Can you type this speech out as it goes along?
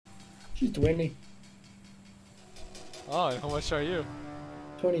She's 20. Oh, and how much are you?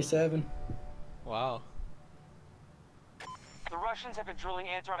 27. Wow. The Russians have been drilling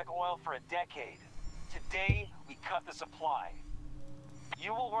Antarctic oil for a decade. Today, we cut the supply.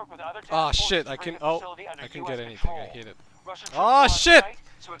 You will work with other Oh task shit, forces I to bring can the facility under I couldn't US get anything, control. I hate it. Russian troops Oh are on shit! site,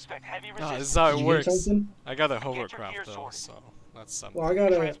 so expect heavy Oh, resistance. this is how Did it you get works. something? I got a Get your hovercraft gear though, sorted. so that's something. Well, I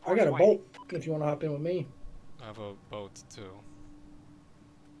got a boat if you want to hop in with me. I have a boat too.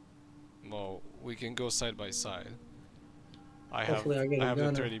 Well, we can go side by side. Hopefully I get I a have a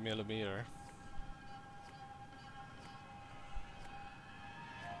gunner. 30mm.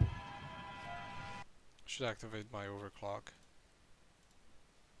 Should activate my overclock.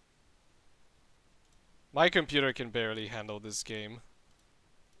 My computer can barely handle this game.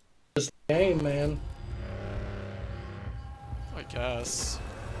 This game, man. I guess.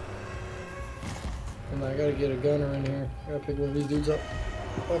 And I gotta get a gunner in here. I gotta pick one of these dudes up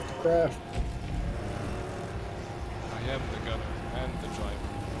off the craft. I am the gunner and the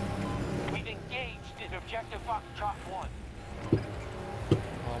driver. We've engaged in objective Foxtrot 1.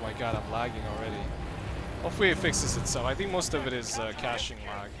 Oh my god, I'm lagging already. Hopefully it fixes itself. I think most of it is caching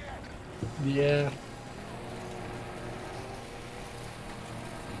lag. Yeah.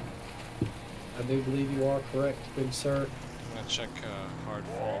 I do believe you are correct, good sir. I'm gonna check hard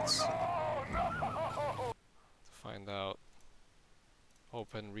faults to find out.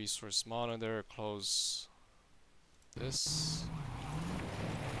 Open resource monitor, close this.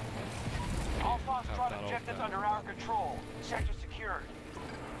 All Have Foxtrot that objectives open. under our control. Sector secured.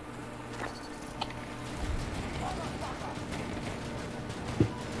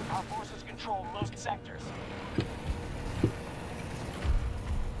 Our forces control most sectors.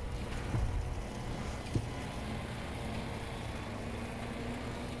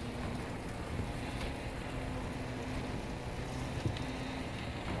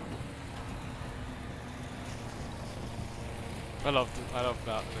 I love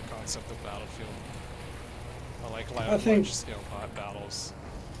the concept of Battlefield. I like I think- large scale battles.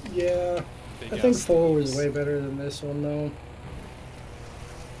 Yeah. Big I think ass 4 was teams. way better than this one, though.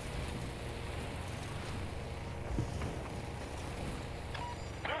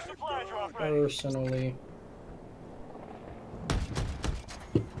 New supply drop ready. Personally.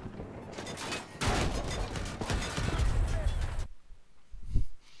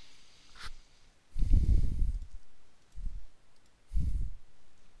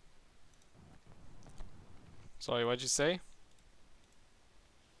 Sorry, what'd you say?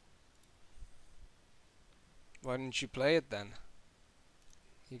 Why didn't you play it then?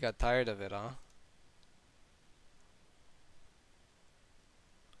 You got tired of it, huh?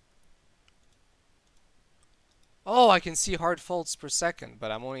 Oh, I can see hard faults per second,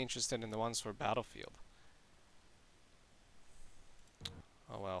 but I'm only interested in the ones for Battlefield.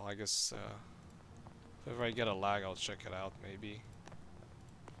 Oh well, I guess if ever I get a lag, I'll check it out, maybe.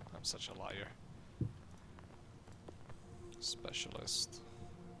 I'm such a liar. Specialist.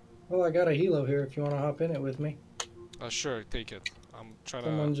 Well, I got a helo here if you want to hop in it with me. Sure, take it. I'm trying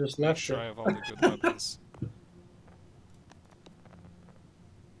Someone to just make left sure it. I have all the good weapons.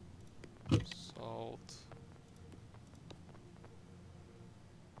 Salt.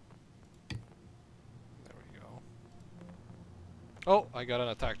 There we go. Oh, I got an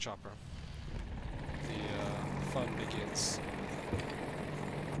attack chopper. The fun begins.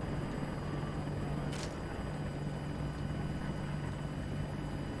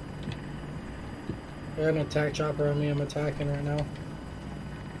 I got an attack chopper on me. I'm attacking right now.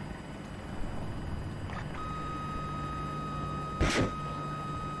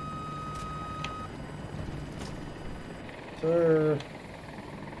 Sir.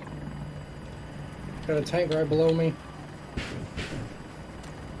 Got a tank right below me.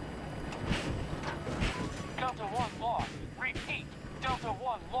 Delta 1 lost. Repeat. Delta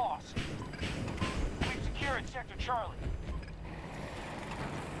 1 lost. We've secured Sector Charlie.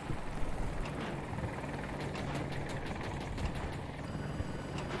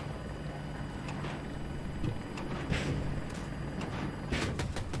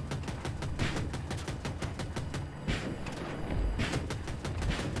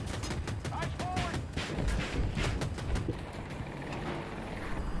 Eyes forward.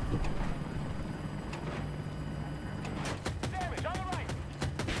 Damage on the right.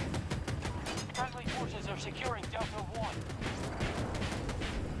 Friendly forces are securing Delta 1.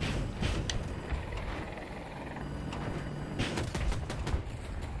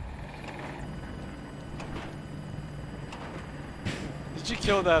 Did you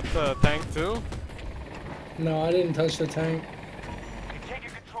kill that tank too? No, I didn't touch the tank. You've taken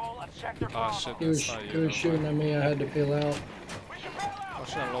control of Sector Oh Bravo. shit, He was, that's not you. he was shooting at me. I had to peel out. We should bail out. Oh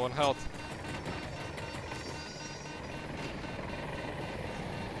Shit, I'm low on health.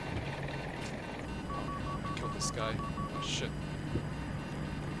 Kill this guy. Oh, shit.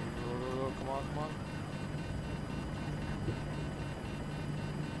 Come on, come on.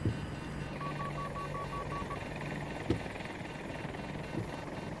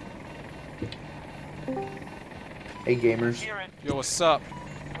 Hey gamers, Hear it. Yo, what's up?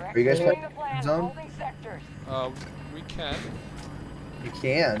 are you guys playing zone? Holding sectors. We can. You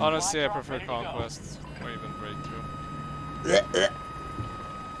can. Honestly, I prefer Conquest or even Breakthrough.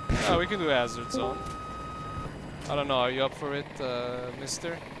 Yeah, we can do Hazard Zone. I don't know, are you up for it,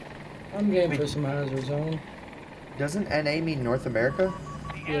 mister? I'm game for some hazard zone. Doesn't NA mean North America?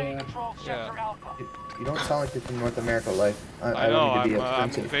 The enemy Yeah. controls sector Alpha. You don't sound like you're from North America, life. I know, don't mean to be I'm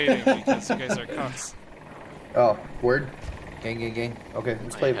offensive. invading because you guys are cunts. Oh, word. Gang, gang, gang. Okay,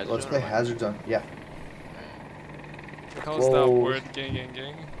 let's play. Hazard Let's Zone play or what? Hazard Zone. Yeah. How's that Whoa. word, gang, gang,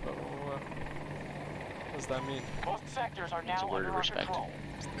 gang? What does that mean? Most sectors are It's a now word under of our respect. control.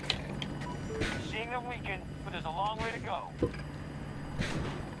 Seeing them weaken, but there's a long way to go.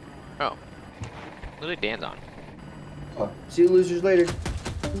 Oh. What did Dan's on? Oh, see you losers later.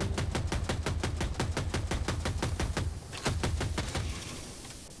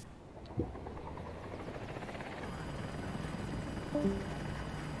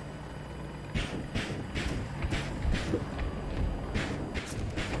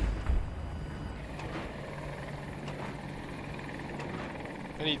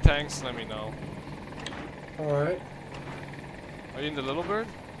 Any tanks, let me know. Alright. Are you in the Little Bird?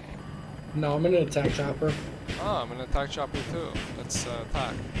 No, I'm in an attack chopper. Oh, I'm in an attack chopper too. Let's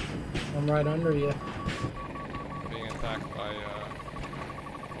attack. I'm right under you. Being attacked by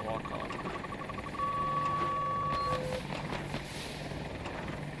a walk-on.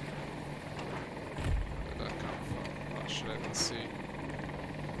 Where did that come from? Oh shit, I didn't see.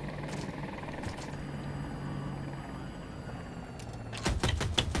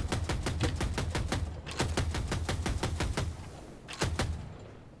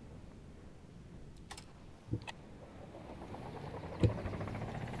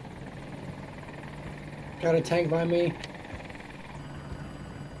 Got a tank by me.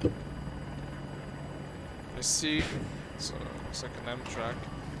 I see. So looks like an M track.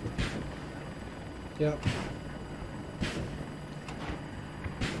 Yep.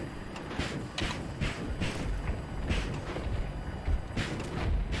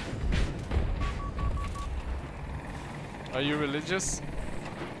 Are you religious?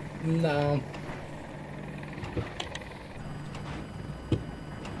 No.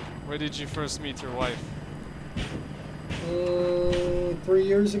 Where did you first meet your wife? 3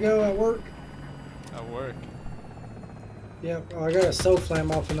 years ago at work. At work. Yep. Oh, I got a soul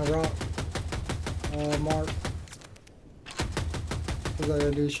flame off in the rock. Mark. Looks like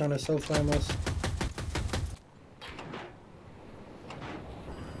a dude's trying to soul flame us.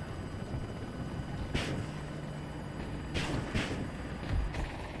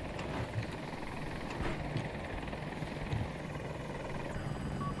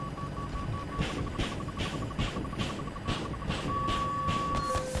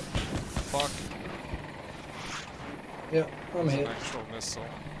 Fuck. Yep, I'm There's hit. an actual missile.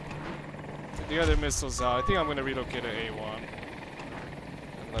 The other missiles out. I think I'm gonna relocate to A1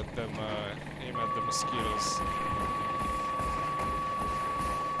 and let them aim at the mosquitoes.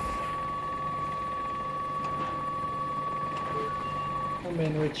 I'm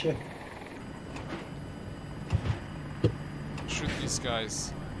in with you. Shoot these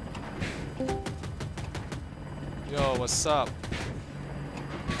guys. Yo, what's up?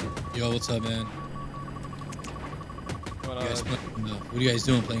 Yo, what's up, man? Wanna, You guys what are you guys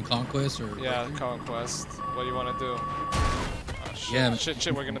doing? Playing Conquest or? yeah, Conquest. What do you wanna do? Oh, shit, Yeah, man.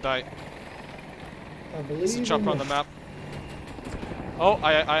 shit, we're gonna die. I believe There's a chopper on the map. Oh,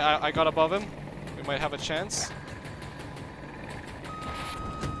 I got above him. We might have a chance.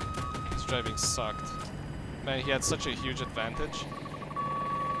 His driving sucked. Man, he had such a huge advantage.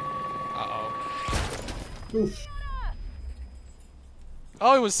 Uh-oh. Oof.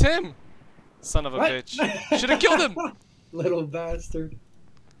 Oh, it was him! Son of a What? bitch. Should've killed him! Little bastard.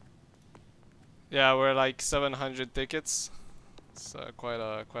 Yeah, we're like 700 tickets. It's quite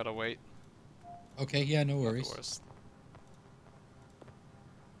a wait. Okay, yeah, no Not the worries. worst.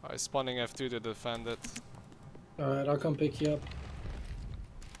 Alright, spawning F2 to defend it. Alright, I'll come pick you up.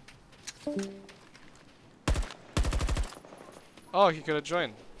 Oh, he could have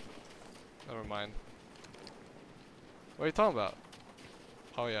joined. Never mind. What are you talking about?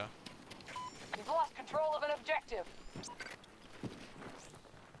 Oh yeah. You've lost control of an objective.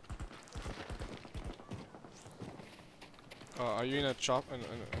 Are you in a chop in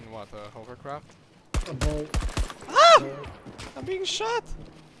what? A hovercraft? A bolt. Ah! I'm being shot!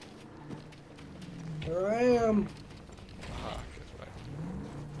 Here I am. Ah, good way.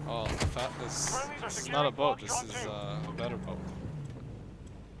 Oh, this is not a boat, this is a better boat.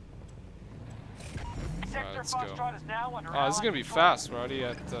 Alright, let's go. Oh, this is gonna be fast, we're already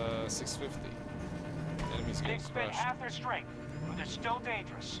at 650. The enemy's getting They've spent crushed. half their strength, but they're still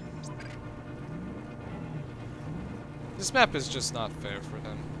dangerous. This map is just not fair for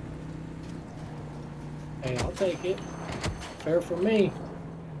them. Hey, I'll take it. Fair for me.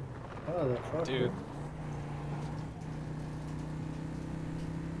 Oh, the fuck. Dude.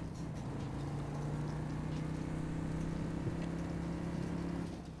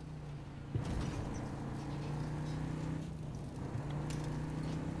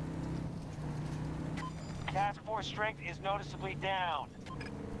 Task force strength is noticeably down.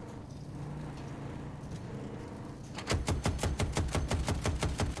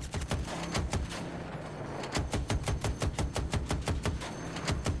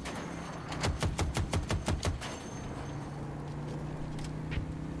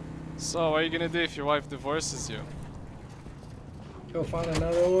 So, what are you gonna do if your wife divorces you? Go find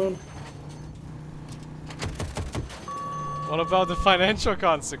another one. What about the financial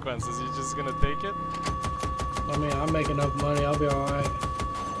consequences? You just gonna take it? I mean, I make enough money, I'll be alright.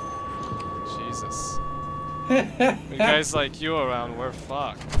 Jesus. With guys like you around, we're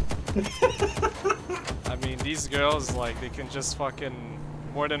fucked. I mean, these girls, like, they can just fucking...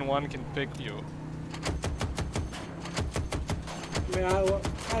 More than one can pick you. I mean,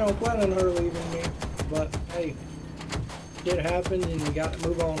 I don't plan on her leaving me, but hey, shit happens and you got to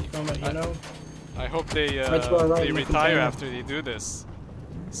move on from it, you know? I hope they they retire after they do this.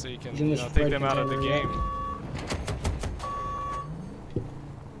 So you can, you know, take them out of the game.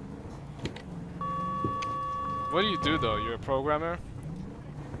 What do you do though? You're a programmer?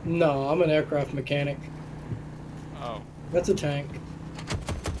 No, I'm an aircraft mechanic. Oh. That's a tank.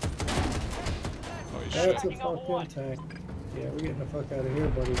 Holy That's shit. a fucking tank. Yeah, we're getting the fuck out of here,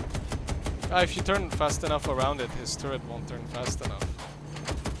 buddy. If you turn fast enough around it, his turret won't turn fast enough.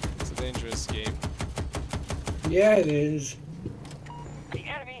 It's a dangerous game. Yeah, it is. The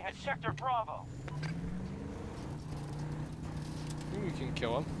enemy has Sector Bravo. I think we can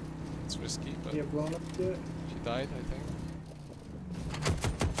kill him. It's risky, but Get blown up to it. he died, I think.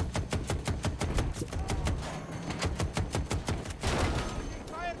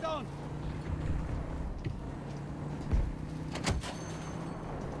 Fire down.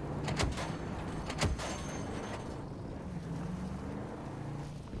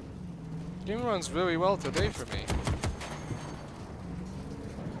 Game runs really well today for me.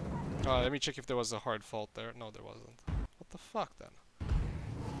 Let me check if there was a hard fault there. No, there wasn't. What the fuck then?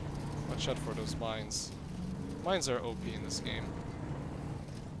 Watch out for those mines. Mines are OP in this game.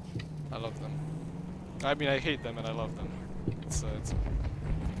 I love them. I mean, I hate them and I love them.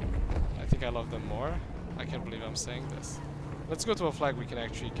 I think I love them more. I can't believe I'm saying this. Let's go to a flag we can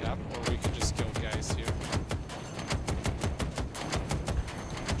actually cap, or we can just kill guys here.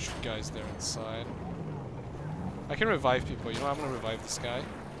 Shoot guys there inside. I can revive people. You know, I'm gonna revive this guy.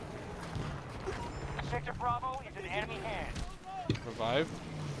 Sector Bravo is in enemy hands. Revived.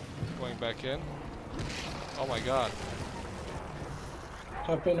 Going back in. Oh my god.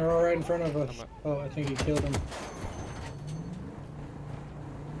 Hop in, they're all right in front of us. Oh, I think he killed him.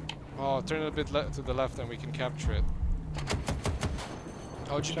 Oh, turn it a bit to the left and we can capture it.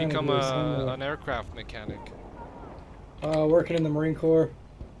 How'd you Trying to become do a an aircraft mechanic? Working in the Marine Corps.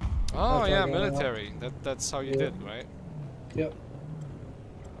 Oh That's yeah, how I got out. military. That's how you Yeah. did, right? Yep.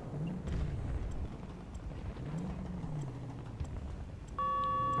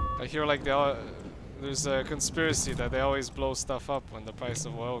 I hear like there's a conspiracy that they always blow stuff up when the price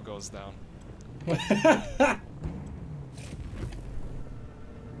of oil goes down.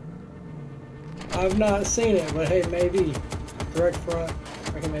 I've not seen it, but hey, maybe. Direct front.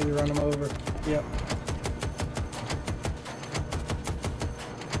 I can maybe run them over. Yep.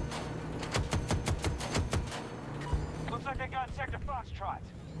 Looks like they got Sector Foxtrot.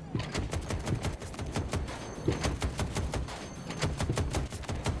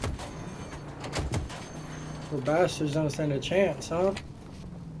 Well, bastards don't stand a chance, huh?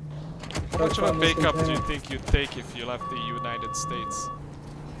 How much of a pay cut do you think you'd take if you left the United States?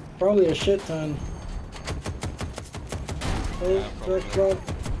 Probably a shit ton. Oh, Yeah, direct probably. front.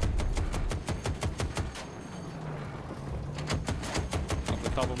 Off the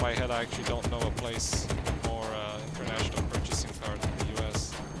top of my head, I actually don't know a place with more international purchasing power than the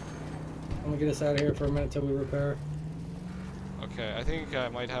US. I'm gonna get us out of here for a minute till we repair. Okay, I think I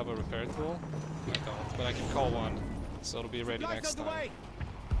might have a repair tool. I don't, but I can call one. So it'll be ready next time.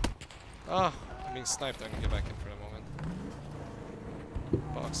 Ah, I'm being sniped. I'm gonna get back in for a moment.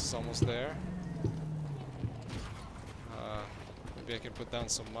 Box is almost there. Maybe I can put down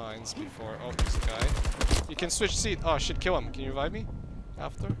some mines before. Oh, there's a guy. You can switch seat. Oh shit, kill him. Can you revive me?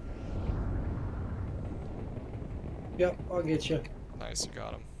 After? Yep, I'll get you. Nice, you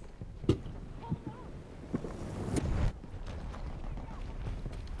got him.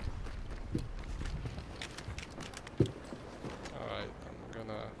 Alright, I'm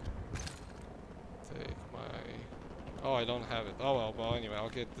gonna take my... Oh, I don't have it. Oh well, anyway, I'll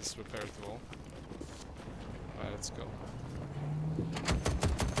get this repair tool. Alright, let's go.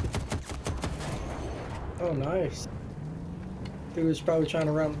 Oh, nice. He was probably trying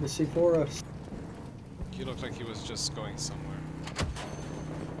to round up the C4 us. He looked like he was just going somewhere.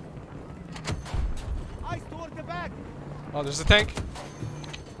 Oh, there's a tank!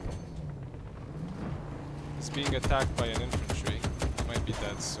 He's being attacked by an infantry. He might be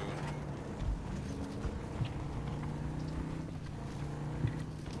dead soon.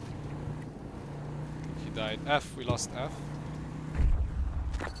 He died. F, we lost F.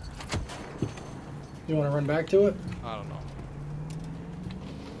 You want to run back to it? I don't know.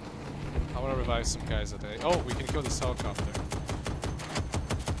 I want to revive some guys today. Oh, we can kill this helicopter.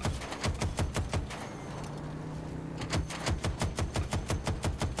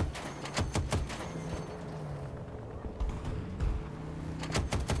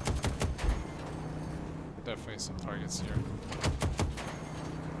 Definitely some targets here.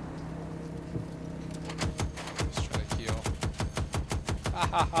 Just trying to heal. Ha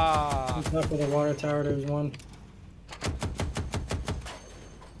ha ha! On top of the water tower, there's one.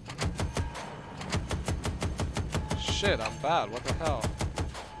 Shit, I'm bad. What the hell?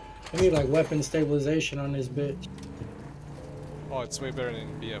 I need like weapon stabilization on this bitch. Oh, it's way better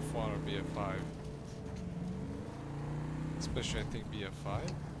than BF1 or BF5. Especially, I think,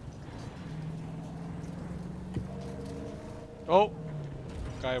 BF5. Oh!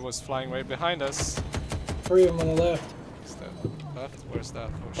 Guy was flying right behind us. 3 of them on the left. Is that left? Where's that?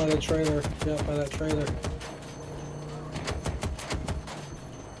 Oh, By shit. the trailer. Yeah, by that trailer.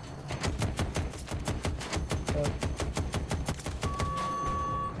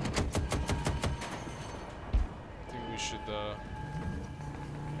 I think we should,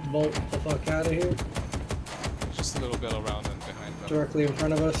 Bolt the fuck out of here. just a little bit around and behind them. Directly in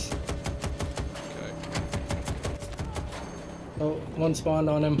front of us. Okay. Oh, one spawned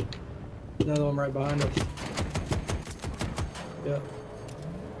on him. Another one right behind us. Yep.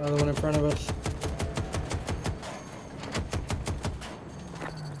 Another one in front of us.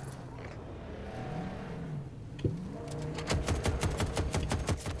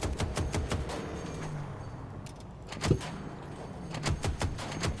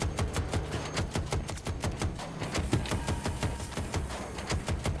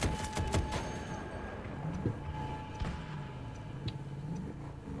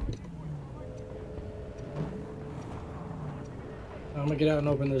 I'm gonna get out and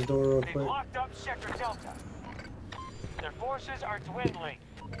open this door real They've quick. locked up Sector Delta. Their forces are dwindling.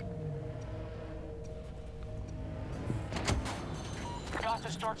 Got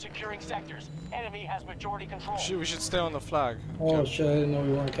to start securing sectors. Enemy has majority control. Shit, we should stay on the flag. Oh Okay. shit, I didn't know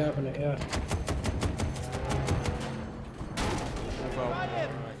we weren't capping it, yeah. Move out. I can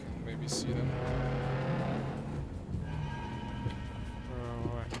maybe see them.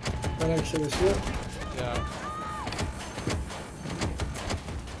 Right next to the ship. Yeah.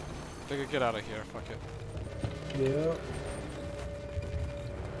 They could get out of here, fuck it. Yeah.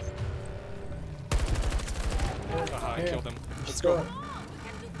 Haha, I Yeah. killed him. Let's go. Stop.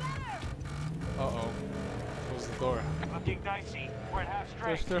 Uh-oh. Close the door. Looking dicey. We're at half They're,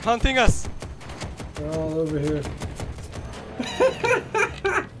 strength. they're hunting us! They're all over here.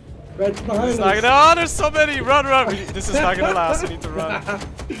 Right behind It's not us. gonna- oh, there's so many! Run, run! This is not gonna last, we need to run.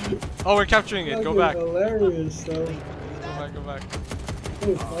 Oh, we're capturing it, go back. Fucking hilarious, though. Go back.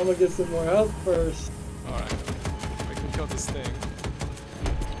 Ooh, I'm gonna get some more health first. Alright. We can kill this thing.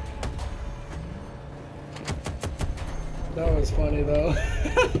 That was funny, though.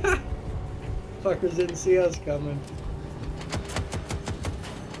 Fuckers didn't see us coming.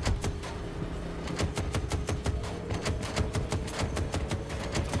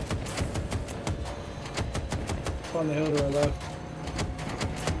 It's on the hill to our left.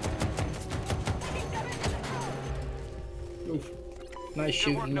 Oof. Nice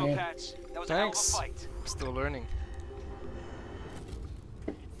Good work, shooting, no man. patch. That was a hell of a Thanks. fight. Still learning.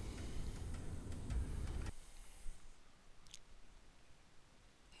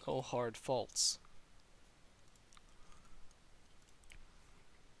 No hard faults.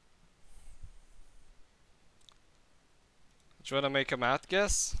 Do you wanna make a math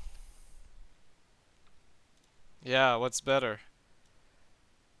guess? Yeah, what's better?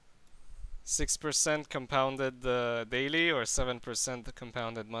 6% compounded daily or 7%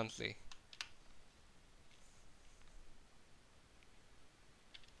 compounded monthly?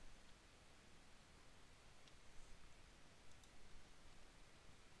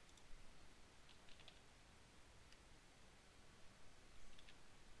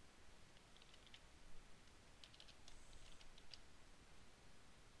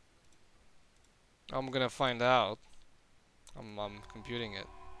 I'm gonna find out. I'm computing it.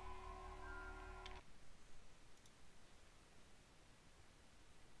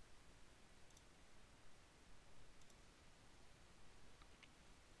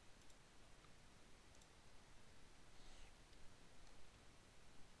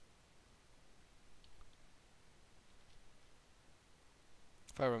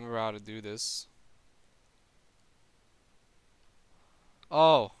 If I remember how to do this.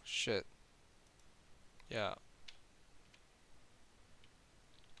 Oh, shit. Yeah.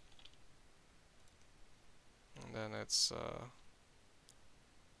 And then it's oh,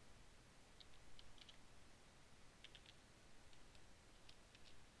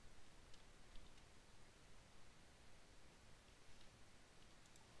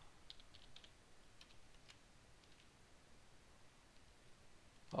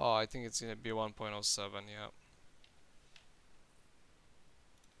 I think it's gonna be 1.07, yeah.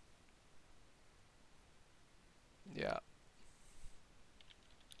 Yeah.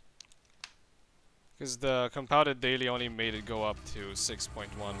 Because the compounded daily only made it go up to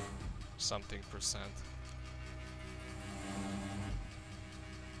 6.1 something %.